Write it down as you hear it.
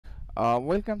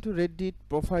Welcome to Reddit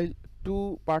profile 2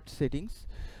 part settings.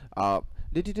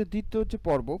 রেডিটের দ্বিতীয় যে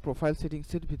পর্ব প্রোফাইল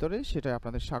সেটিংসের ভিতরে সেটা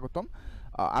আপনাদের স্বাগতম।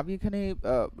 আমি এখানে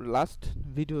লাস্ট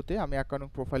ভিডিওতে আমি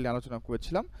অ্যাকাউন্ট প্রোফাইল নিয়ে আলোচনা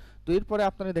করেছিলাম। তো এরপরে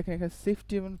আপনারা দেখেন এখানে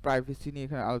সেফটি এবং প্রাইভেসি নিয়ে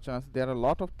এখানে আলোচনা আছে। দেয়ার আর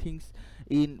lot of things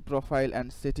in profile and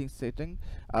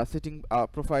setting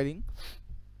profiling.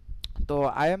 তো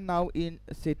I am now in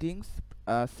settings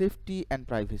safety and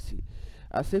privacy.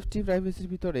 Safety প্রাইভেসির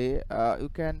ভিতরে you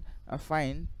can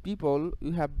find people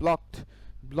you have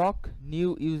block new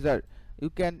user. You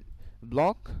can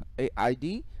block a ID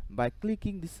by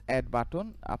clicking this add button.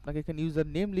 আপনাকে এখানে user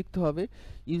name লিখতে হবে।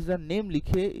 User name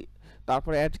লিখে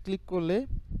তারপর add click করলে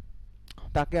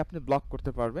তাকে আপনি ব্লক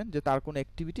করতে পারবেন যে তার কোনো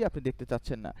অ্যাক্টিভিটি আপনি দেখতে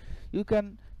চাচ্ছেন না। You can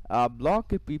block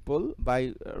a people by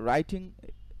writing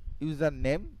user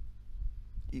name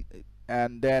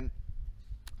and then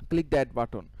click that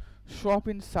button. Show up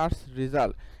in search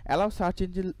result. Allow search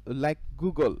engine like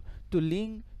Google to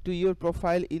link to your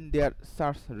profile in their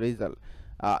search result.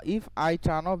 If I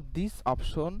turn off this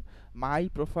option, my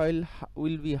profile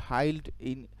will be hid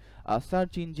in a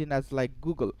search engine as like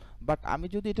Google. But আমি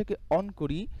যদি এটাকে on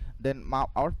করি, then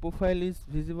our profile is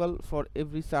visible for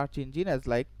every search engine as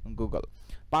like Google.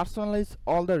 Personalize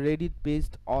all the Reddit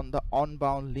based on the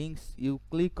onbound links you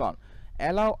click on.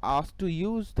 Allow us to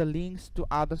use the links to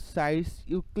other sites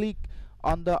you click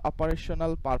on the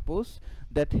operational purpose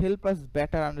that help us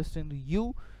better understand you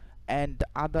and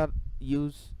other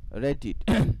use Reddit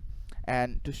and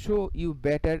to show you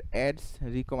better ads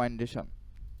recommendation.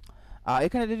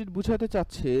 এখানে Reddit বুঝাতে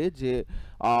চাচ্ছে যে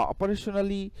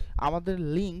অপারেশনালি আমাদের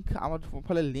link, আমাদের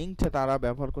প্রোফাইলের লিঙ্কটা তারা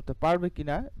ব্যবহার করতে পারবে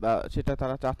কিনা, বা সেটা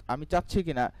তারা আমি চাচ্ছি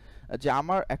কিনা যে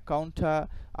আমার অ্যাকাউন্টটা,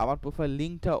 আমার প্রোফাইল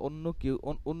লিঙ্কটা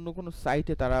অন্য কোনো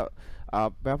সাইটে তারা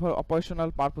অপারেশনাল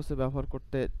পারপোসে ব্যবহার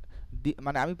করতে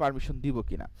মানে আমি পারমিশন দিব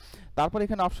কিনা। তারপর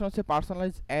এখানে অপশন আছে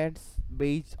personalize ads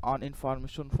based on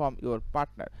information from your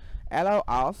partner. Allow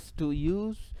us to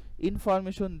use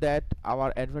information that our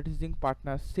advertising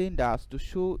partner send us to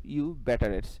show you better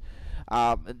ads.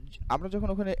 আমরা যখন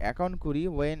ওখানে অ্যাকাউন্ট করি,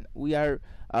 when we are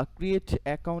create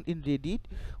account in Reddit,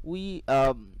 we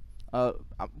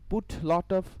put lot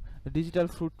of digital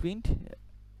footprint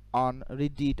on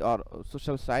Reddit or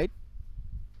social site.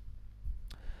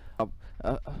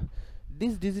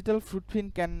 This digital footprint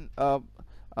can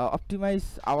optimize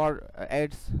our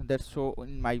ads that show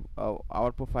in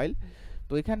our profile.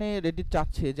 তো এখানে Reddit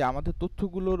চাচ্ছে যে আমাদের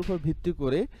তথ্যগুলোর উপর ভিত্তি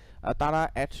করে তারা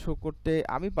add show করতে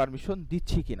আমি পারমিশন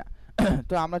দিচ্ছি কিনা।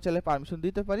 তো আমরা চাইলে পারমিশন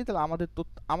দিতে পারি, তাহলে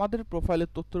আমাদের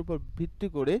প্রোফাইলের তথ্যের উপর ভিত্তি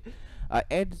করে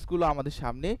অ্যাডসগুলো আমাদের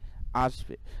সামনে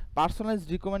আসবে। Personalised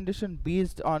recommendation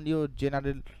based on your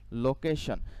general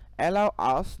location. Allow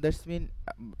us, that's mean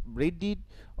Reddit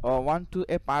want to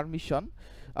A permission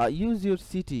use your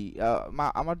city.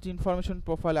 আমার যে ইনফরমেশন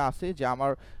প্রোফাইলে আছে যে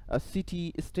আমার city,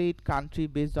 state, country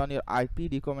based on your IP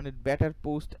recommended better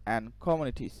post and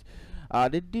communities.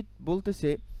 Reddit বলতেছে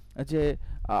যে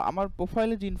আমার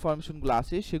প্রোফাইলে যে ইনফরমেশনগুলো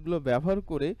আছে সেগুলো ব্যবহার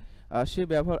করে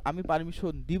আমি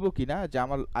পারমিশন দিব কিনা যে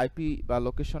আমার আইপি বা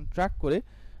লোকেশন ট্র্যাক করে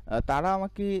তারা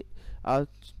আমাকে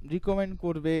রিকমেন্ড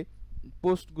করবে,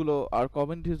 পোস্টগুলো আর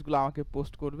কমিউনিটিসগুলো আমাকে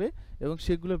পোস্ট করবে, এবং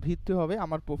সেগুলো ভিত্তি হবে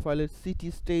আমার প্রোফাইলের city,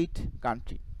 state,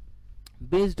 country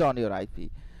based on your IP.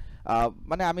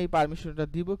 মানে আমি পারমিশনটা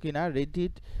দিব কিনা।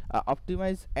 Reddit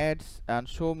optimise ads and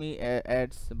show me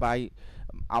ads by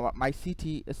my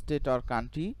city, state or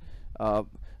country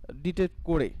detect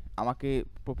করে আমাকে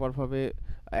প্রপারভাবে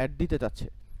অ্যাড দিতে চাচ্ছে।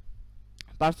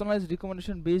 Personalize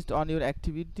recommendation based on your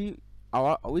activity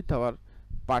with our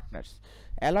partners.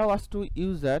 Allow us to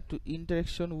user to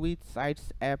interaction with sites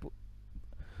app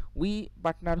we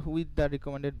partner with the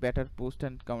recommended better post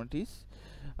and communities.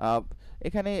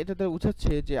 এখানে এটাতে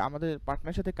বুঝাচ্ছে যে আমাদের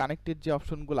পার্টনারের সাথে কানেক্টেড যে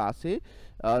অপশনগুলো আছে,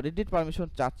 রেডিট পারমিশন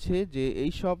চাচ্ছে যে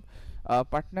এই সব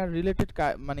পার্টনার রিলেটেড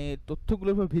মানে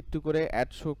তথ্যগুলোর উপর ভিত্তি করে অ্যাড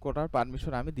শো করার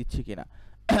পারমিশন আমি দিচ্ছি কিনা।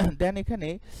 দেন এখানে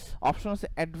অপশন আছে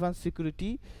advance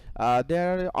security. There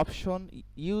R option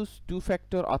use to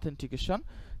factor authentication,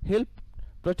 help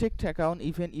protect account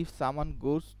even if someone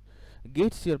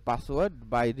gets your password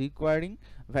by requiring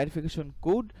verification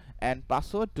code and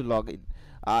password to log in.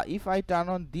 If I turn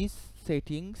on these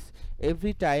settings,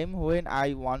 every time when I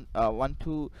want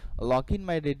to log in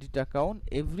my Reddit account,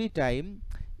 every time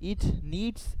it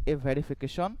needs a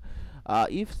verification.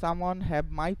 If someone have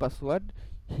my password,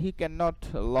 he cannot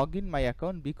log in my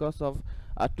account because of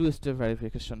two-step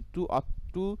verification, two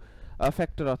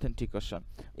factor authentication.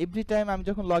 Every time আমি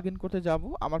যখন log in করতে যাব,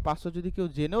 আমার password যদি কেউ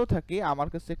জেনেও থাকে, আমার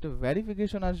কাছে একটা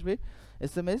ভেরিফিকেশন আসবে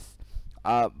SMS,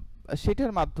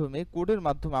 সেটার মাধ্যমে, কোডের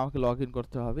মাধ্যমে আমাকে লগ ইন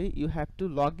করতে হবে। You have to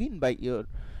log in by your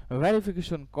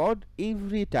verification code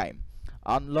every time.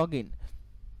 On login,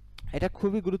 এটা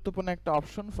খুবই গুরুত্বপূর্ণ একটা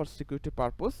option for security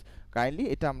purpose. Kindly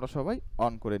এটা আমরা সবাই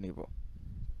অন করে নিব।